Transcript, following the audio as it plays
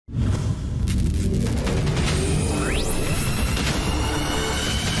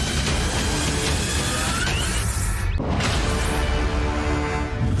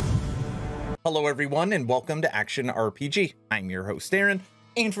Hello everyone and welcome to Action RPG. I'm your host Aaron,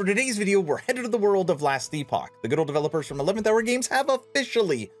 and for today's video we're headed to the world of Last Epoch. The good old developers from 11th Hour Games have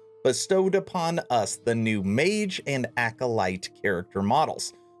officially bestowed upon us the new Mage and Acolyte character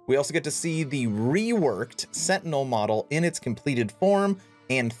models. We also get to see the reworked Sentinel model in its completed form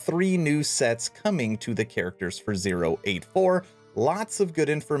and 3 new sets coming to the characters for 084. Lots of good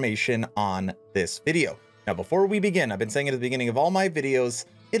information on this video. Now before we begin, I've been saying at the beginning of all my videos,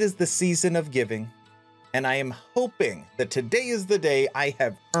 it is the season of giving, and I am hoping that today is the day I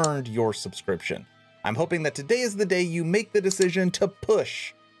have earned your subscription. I'm hoping that today is the day you make the decision to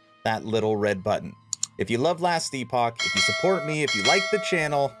push that little red button. If you love Last Epoch, if you support me, if you like the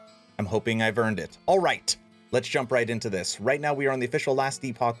channel, I'm hoping I've earned it. All right, let's jump right into this. Right now we are on the official Last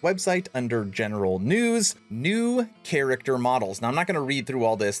Epoch website under General News, new character models. Now I'm not going to read through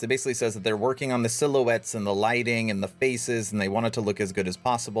all this. It basically says that they're working on the silhouettes and the lighting and the faces, and they want it to look as good as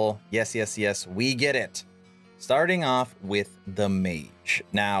possible. Yes, yes, yes, we get it. Starting off with the Mage.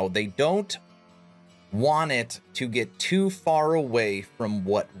 Now they don't want it to get too far away from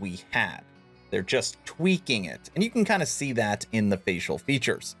what we had. They're just tweaking it, and you can kind of see that in the facial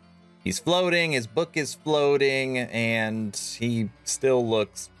features. He's floating, his book is floating, and he still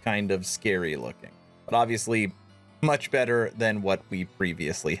looks kind of scary looking. But obviously, much better than what we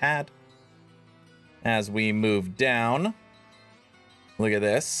previously had. As we move down, look at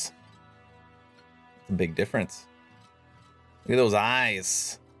this. It's a big difference. Look at those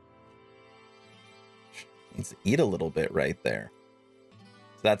eyes. Needs to eat a little bit right there.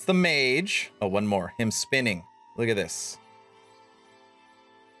 So that's the Mage. Oh, one more. Him spinning. Look at this.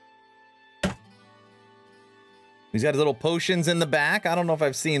 He's got his little potions in the back. I don't know if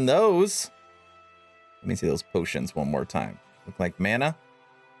I've seen those. Let me see those potions one more time. Look like mana.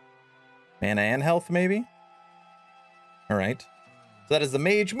 Mana and health, maybe? All right. So that is the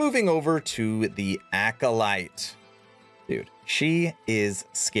Mage. Moving over to the Acolyte. Dude, she is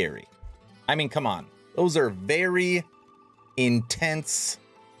scary. I mean, come on. Those are very intense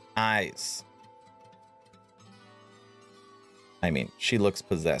eyes. I mean, she looks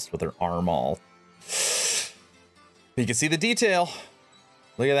possessed with her arm all... You can see the detail.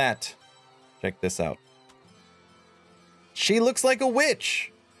 Look at that. Check this out. She looks like a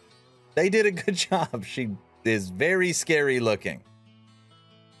witch. They did a good job. She is very scary looking.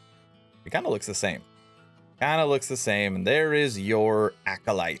 It kind of looks the same. Kind of looks the same. And there is your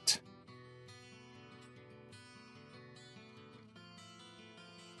Acolyte.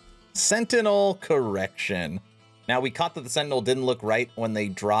 Sentinel correction. Now, we caught that the Sentinel didn't look right when they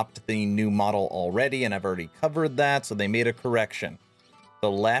dropped the new model already, and I've already covered that, so they made a correction. The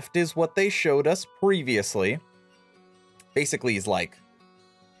left is what they showed us previously. Basically, he's like,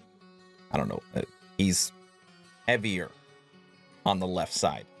 I don't know, he's heavier on the left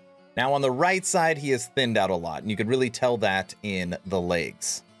side. Now, on the right side, he has thinned out a lot, and you could really tell that in the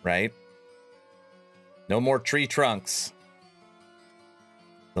legs, right? No more tree trunks.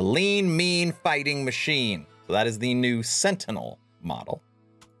 The lean, mean fighting machine. So that is the new Sentinel model.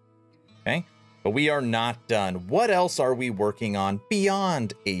 Okay, but we are not done. What else are we working on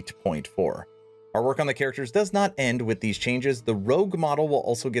beyond 8.4? Our work on the characters does not end with these changes. The Rogue model will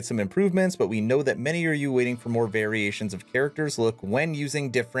also get some improvements, but we know that many are you waiting for more variations of characters look when using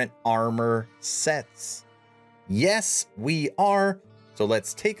different armor sets. Yes, we are. So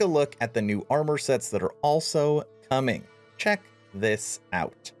let's take a look at the new armor sets that are also coming. Check this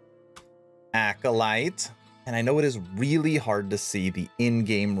out. Acolyte. And I know it is really hard to see the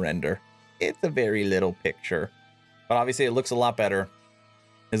in-game render. It's a very little picture, but obviously it looks a lot better.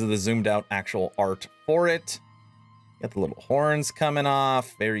 This is the zoomed out actual art for it. Got the little horns coming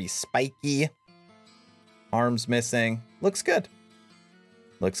off, very spiky. Arms missing. Looks good.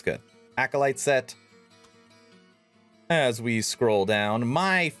 Looks good. Acolyte set. As we scroll down,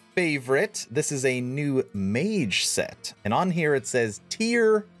 my favorite, this is a new Mage set. And on here it says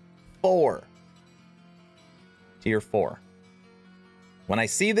Tier 4. Tier 4. When I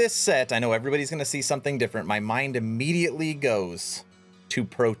see this set, I know everybody's going to see something different. My mind immediately goes to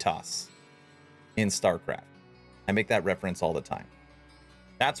Protoss in StarCraft. I make that reference all the time.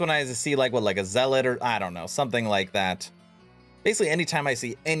 That's when I see like what, like a Zealot or I don't know, something like that. Basically, anytime I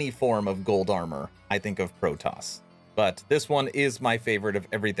see any form of gold armor, I think of Protoss. But this one is my favorite of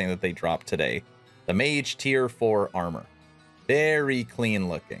everything that they dropped today. The Mage Tier 4 armor. Very clean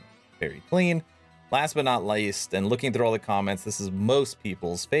looking. Very clean. Last but not least, and looking through all the comments, this is most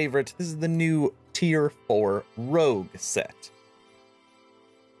people's favorite. This is the new Tier 4 Rogue set.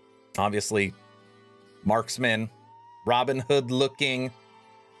 Obviously, marksman, Robin Hood looking.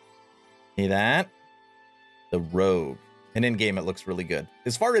 See that? The Rogue. And in game, it looks really good.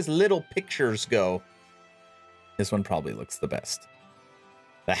 As far as little pictures go, this one probably looks the best.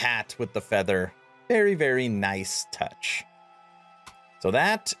 The hat with the feather, very, very nice touch. So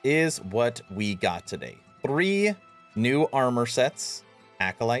that is what we got today. 3 new armor sets,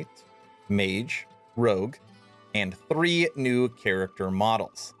 Acolyte, Mage, Rogue, and 3 new character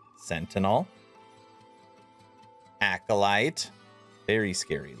models. Sentinel, Acolyte, very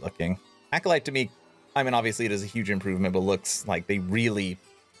scary looking. Acolyte to me, I mean, obviously it is a huge improvement, but looks like they really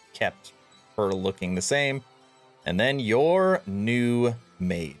kept her looking the same. And then your new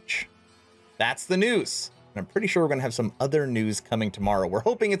Mage. That's the news. And I'm pretty sure we're going to have some other news coming tomorrow. We're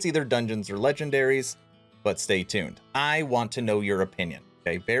hoping it's either Dungeons or Legendaries, but stay tuned. I want to know your opinion.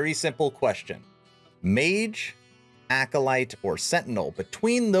 Okay, very simple question. Mage, Acolyte, or Sentinel?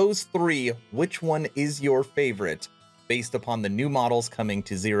 Between those 3, which one is your favorite based upon the new models coming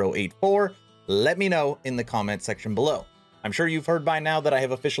to 084? Let me know in the comment section below. I'm sure you've heard by now that I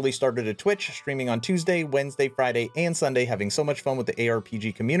have officially started a Twitch, streaming on Tuesday, Wednesday, Friday, and Sunday, having so much fun with the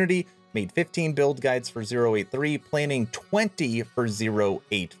ARPG community. Made 15 build guides for 083, planning 20 for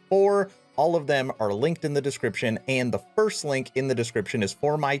 084. All of them are linked in the description, and the first link in the description is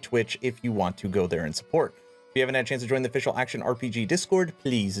for my Twitch if you want to go there and support. If you haven't had a chance to join the official Action RPG Discord,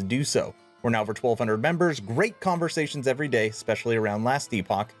 please do so. We're now over 1,200 members, great conversations every day, especially around Last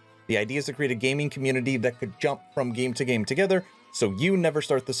Epoch. The idea is to create a gaming community that could jump from game to game together, so you never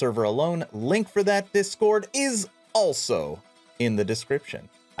start the server alone. Link for that Discord is also in the description.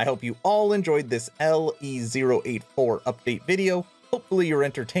 I hope you all enjoyed this LE084 update video. Hopefully you're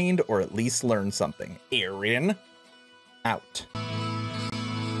entertained or at least learned something. Aaron, out.